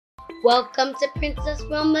Welcome to Princess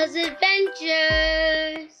Roma's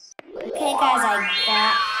Adventures! Okay guys, I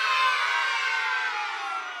got...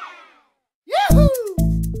 Yahoo!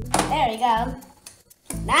 There we go.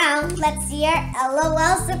 Now, let's see our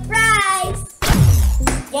LOL surprise!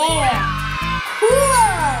 Yeah!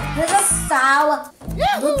 Cool! This is so...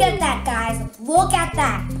 Yahoo! Look at that, guys. Look at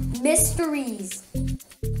that. Mysteries.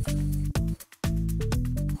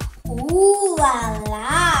 Ooh la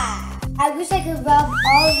la! I wish I could rub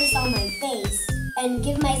all of this on my face and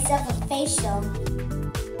give myself a facial.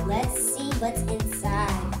 Let's see what's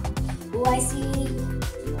inside. Ooh, I see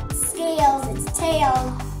scales, its tail.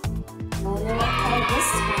 I wonder what color this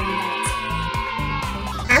is going to be.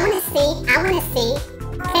 I want to see.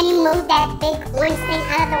 Can you move that big orange thing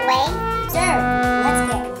out of the way? Sure,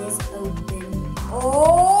 let's get this open.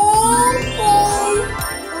 Oh my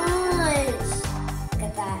gosh! Look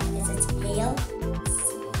at that, it's a tail.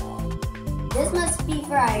 This must be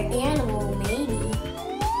for our animal, maybe.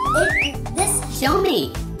 Show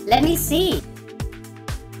me. Let me see.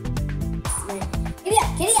 Giddy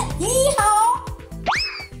up, yee-haw!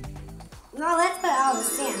 Now let's put all the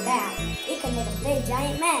sand back. It can make a big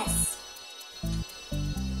giant mess.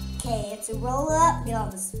 Okay, it's a roll up, get all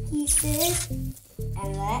the pieces,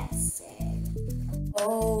 and let's see.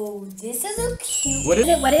 Oh, this is a cute. What is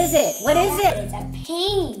it? What is it? What is it? It's a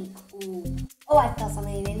pink. Ooh. Oh, I felt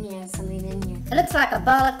something in here. It looks like a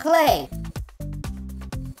ball of clay.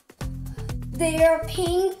 There are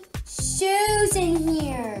pink shoes in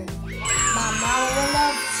here. My mama will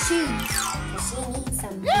love shoes, so she needs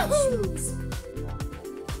some pink shoes.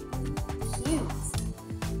 Cute.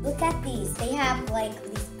 Look at these. They have like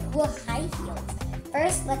these cool high heels.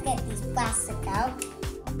 First, let's get these plastic out.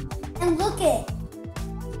 And look it.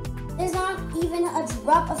 There's not even a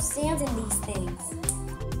drop of sand in these things.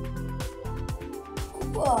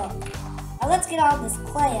 Cool. Now let's get all this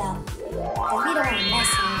clay out, because we don't want to mess in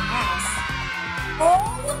our house.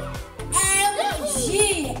 OMG!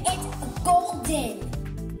 It's golden!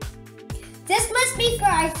 This must be for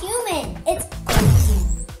our human. It's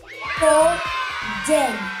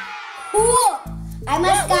golden. Cool! I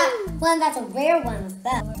must got one that's a rare one of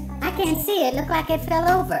them. I can't see it. Look like it fell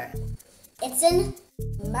over. It's a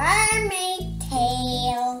mermaid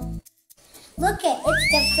tail. Look it,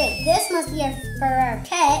 it's different. This must be for our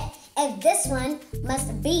pet, and this one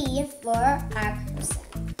must be for our person.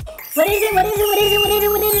 What is it? What is it? What is it? What is it?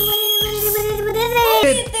 What is it? What is it? What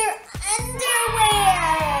is it? They're underwear!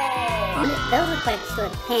 Those look like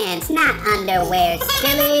short pants, not underwear,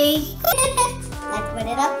 silly. Let's put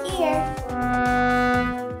it up here.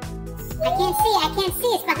 I can't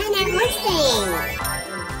see. It's behind that orange thing.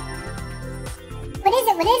 What is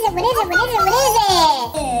it? What is it? What is it? What is it? What is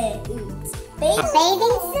it? A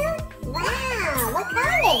bathing suit? Wow, what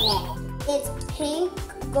color is it? It's pink,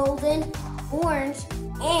 golden, orange,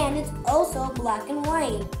 and it's also black and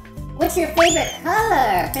white. What's your favorite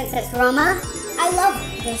color, Princess Roma? I love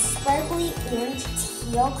the sparkly orange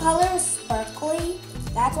teal color, sparkly.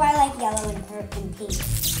 That's why I like yellow and pink.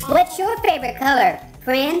 What's your favorite color,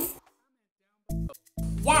 friends?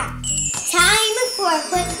 Yeah, time for a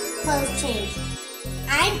quick clothes change.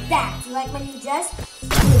 I'm back. Do you like my new dress? Do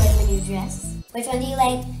you like my new dress? Which one do you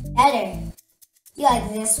like better? Do you like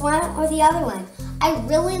this one or the other one? I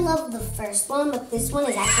really love the first one, but this one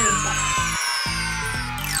is actually better.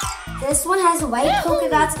 This one has white polka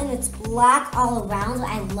dots and it's black all around.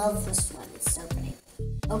 I love this one. It's so pretty.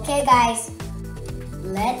 Okay, guys,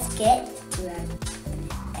 let's get to our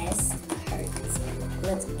S part.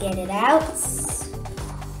 Let's get it out.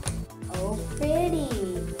 Oh, pretty.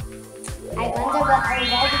 I wonder what our we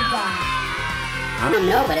got. I don't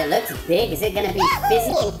know, but it looks big. Is it gonna be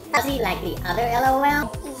fizzy and fuzzy like the other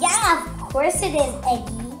LOL? Yeah, of course it is,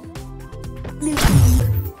 Eggy.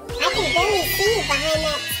 I can barely see you behind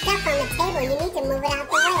that stuff on the table. You need to move it out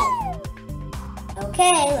the way.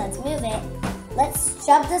 Okay, let's move it. Let's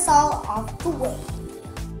shove this all off the way.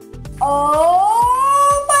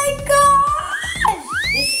 Oh my gosh!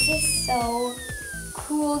 This is so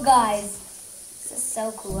cool, guys. This is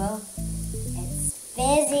so cool. It's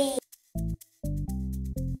fizzy.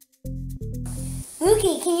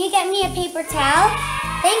 Lukey, can you get me a paper towel?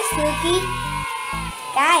 Thanks, Lukey.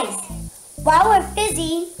 Guys, while we're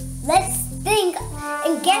fizzy, let's think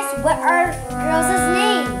and guess what our girl's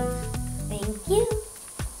name. Thank you.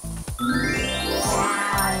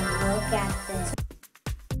 Wow, look at this.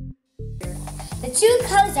 The two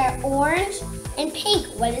colors are orange and pink.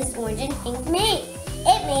 What does orange and pink make?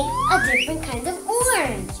 It makes a different kind of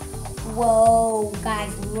orange. Whoa,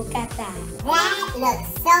 guys, look at that. That looks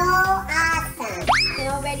so awesome. You can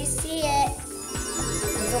already see it.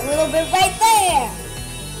 There's a little bit right there.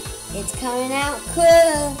 It's coming out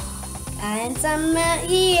cool. And some out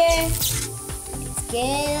here. Let's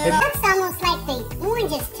get it. Looks almost like the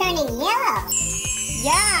orange is turning yellow.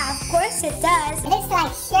 Yeah, of course it does. It looks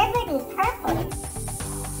like sherbet and purple.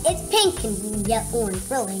 It's pink and yellow and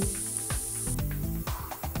really.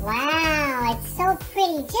 Wow, it's so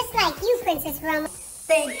pretty, just like you, Princess Roma.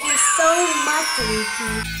 Thank you so much,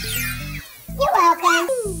 Lukey. You're welcome.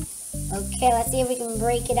 Okay, let's see if we can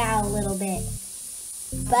break it out a little bit.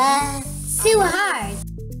 But too hard.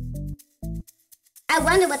 I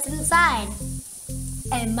wonder what's inside.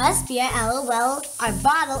 It must be our LOL, our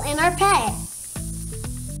bottle, and our pet.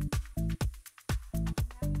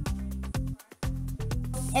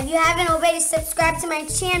 If you haven't already subscribed to my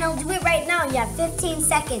channel, do it right now. You have 15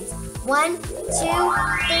 seconds. 1, 2, 3, 4,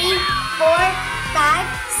 5,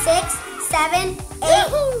 6, 7,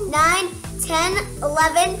 8, 9, 10,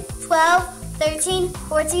 11, 12, 13,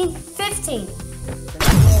 14, 15.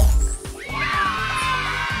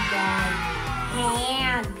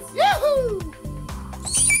 Hands. Yoo-hoo!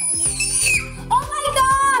 Oh my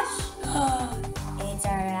gosh! It's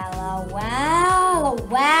our LOL.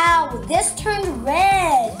 Wow, this turned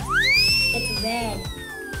red. It's red.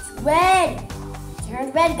 It's red. It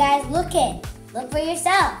turned red, guys. Look it. Look for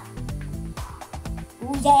yourself.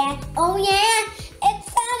 Oh yeah. Oh yeah. It's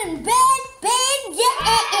turning big. Yeah.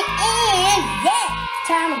 Yeah.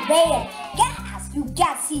 Turning red. Guys, you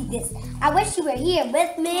gotta see this. I wish you were here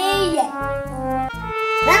with me.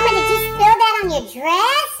 Roma, did you spill that on your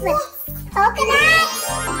dress with coconuts?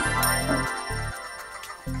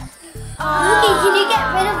 Lukey, can you get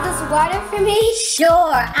rid of this water for me?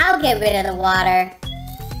 Sure, I'll get rid of the water.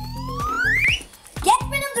 Get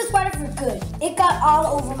rid of this water for good. It got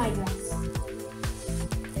all over my dress.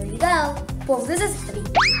 There you go. Well, this is heavy.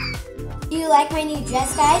 Do you like my new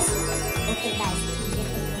dress, guys? Okay, guys. You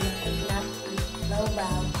get the logo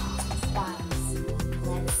twice.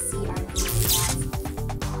 Let's see our new dress.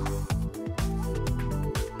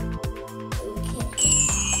 Okay.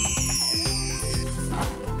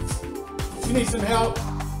 You need some help?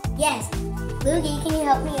 Yes. Lukey, can you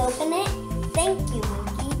help me open it? Thank you,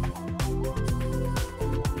 Lukey.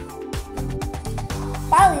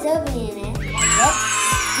 While he's opening it, let's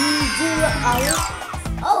do our...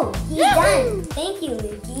 Oh, he's done. Thank you,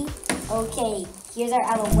 Lukey. Okay, here's our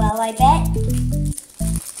LOL, I bet.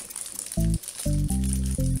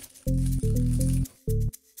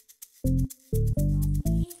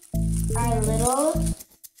 Our little...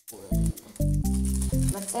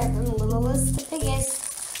 Let's start from the littlest to biggest.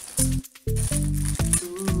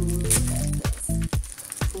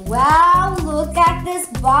 Wow, look at this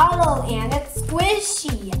bottle, and it's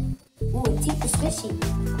squishy. Ooh, it's super squishy.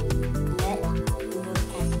 Let's look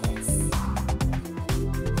at this.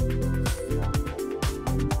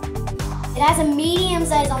 It has a medium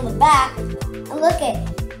size on the back. And look it.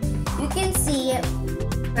 You can see it.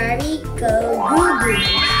 Barbie Go Goo Goo.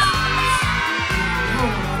 I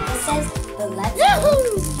don't know what this says, but let's go.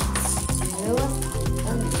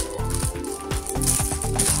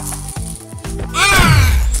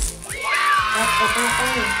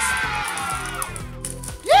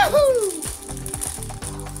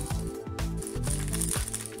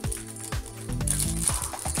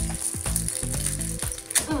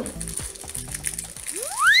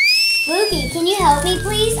 Lukey, can you help me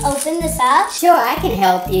please open this up? Sure, I can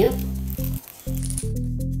help you.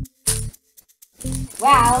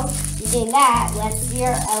 Wow, you did that. Let's see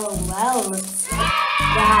your LOL. Wow, look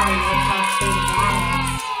how big that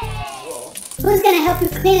is. Who's gonna help you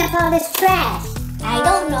clean up all this trash? I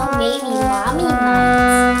don't know, maybe Mommy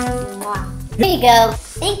might. Here you go.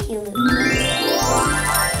 Thank you, Lukey.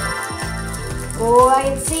 Oh, I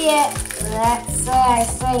can see it. Let's say I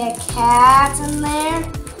see a cat in there.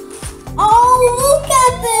 Oh, look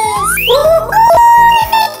at this! Oh,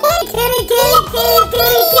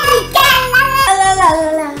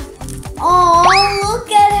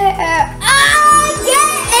 look at her! Oh,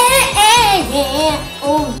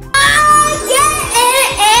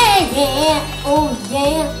 yeah! Oh,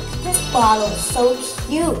 yeah! This bottle is so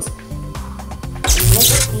cute. Look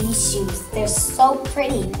at these shoes. They're so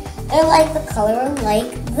pretty. They're like the color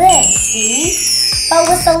like this, see? But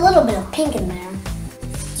with a little bit of pink in there.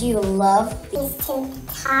 Do you love These two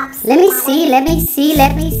tops. Let me see. I'm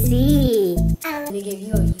gonna give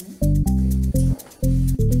you a U.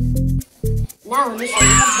 Now let me show you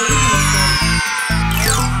how big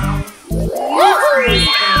this is.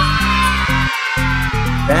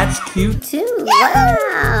 That's cute. too.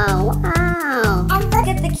 Wow. And look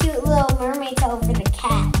at the cute little mermaid tail for the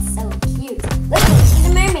cat. So cute. Look, she's a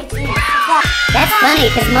mermaid too. That's funny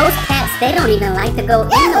because most cats, they don't even like to go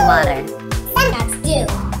in the water. Some cats do.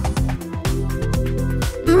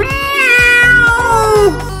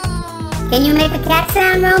 Can you make a cat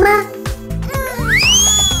sound, Roma?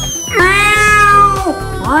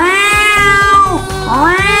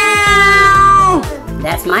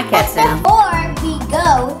 That's my cat sound. Before we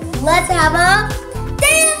go, let's have a